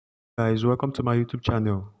Guys, welcome to my YouTube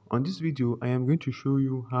channel. On this video I am going to show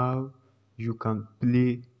you how you can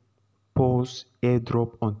play PAWS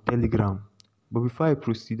Airdrop on Telegram. But before I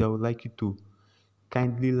proceed, I would like you to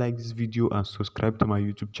kindly like this video and subscribe to my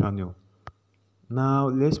YouTube channel. Now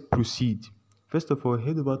let's proceed. First of all,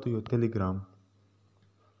 head over to your Telegram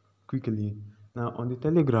quickly. Now on the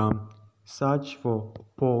Telegram, search for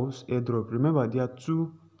PAWS Airdrop. Remember, there are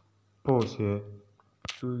two PAWS here,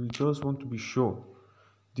 so you just want to be sure.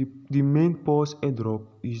 The main PAWS airdrop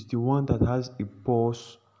is the one that has a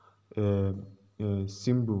PAWS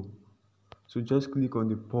symbol. So just click on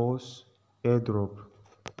the PAWS airdrop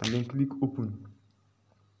and then click open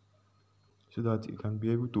so that you can be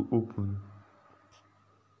able to open.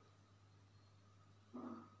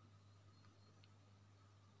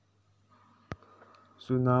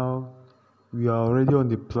 So now we are already on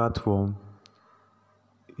the platform.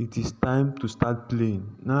 It is time to start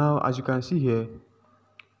playing. Now as you can see here,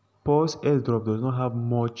 PAWS Airdrop does not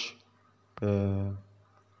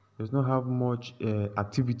have much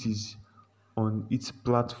activities on its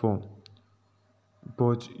platform,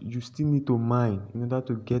 but you still need to mine in order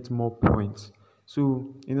to get more points.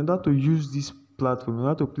 So in order to use this platform, in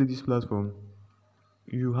order to play this platform,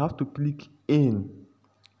 you have to click in.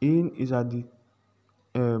 In is at the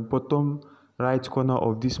bottom right corner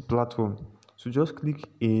of this platform. So just click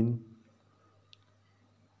in.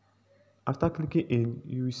 After clicking in,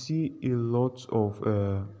 you will see a lot of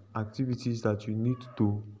activities that you need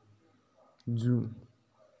to do.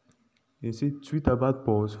 You see tweet about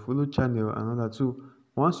PAWS, follow channel and all that. So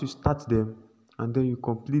once you start them and then you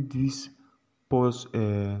complete this PAWS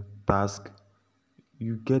task,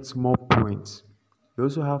 you get more points. You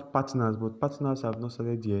also have partners, but partners have not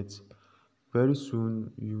started yet. Very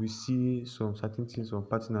soon you will see some certain things on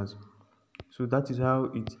partners. So that is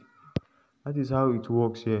how it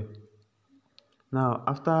works here. Now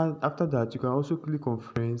after that, you can also click on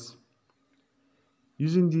friends.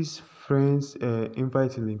 Using this friends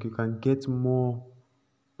invite link, you can get more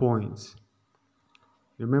points.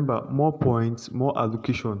 Remember, more points, more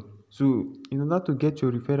allocation. So in order to get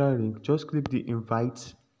your referral link, just click the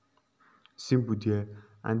invite symbol there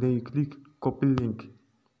and then you click copy link.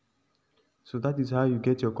 So that is how you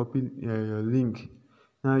get your your link.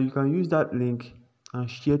 Now you can use that link and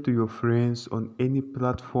share to your friends on any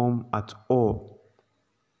platform at all.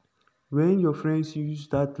 When your friends use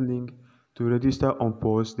that link to register on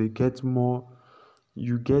PAWS, you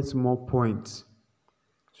get more points.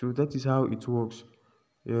 So that is how it works.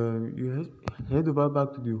 You head over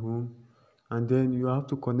back to the home and then you have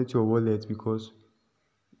to connect your wallet, because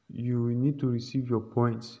you need to receive your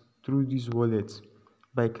points through this wallet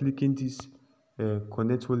by clicking this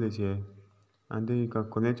connect wallet here, and then you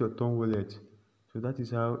can connect your Tom wallet. So that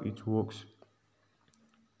is how it works.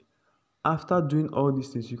 After doing all these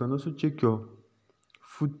things, you can also check your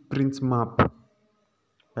footprint map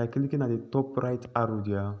by clicking at the top right arrow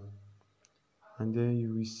there, and then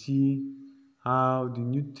you will see how the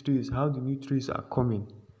new trees are coming.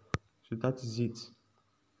 So that is it.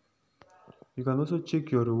 You can also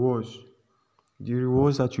check your rewards, the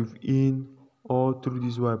rewards that you've earned all through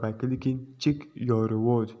this while by clicking check your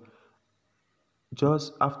reward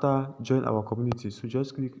just after join our community. So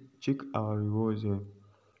just click check our rewards here,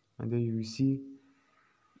 and then you will see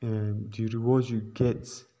the rewards you get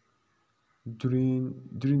during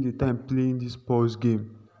the time playing this PAWS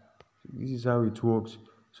game. This is how it works.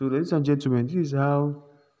 So ladies and gentlemen, this is how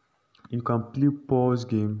you can play PAWS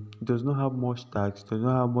game. It does not have much tasks, does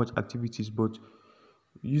not have much activities, but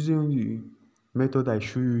using the method I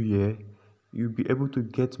show you here, you'll be able to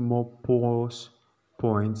get more PAWS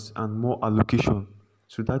points and more allocation.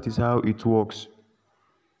 So that is how it works.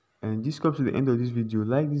 And this comes to the end of this video.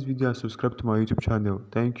 Like this video and subscribe to my YouTube channel.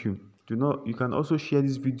 Thank you. You can also share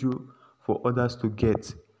this video for others to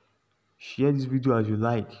get. Share this video as you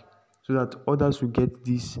like, so that others will get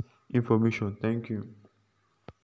this information. Thank you.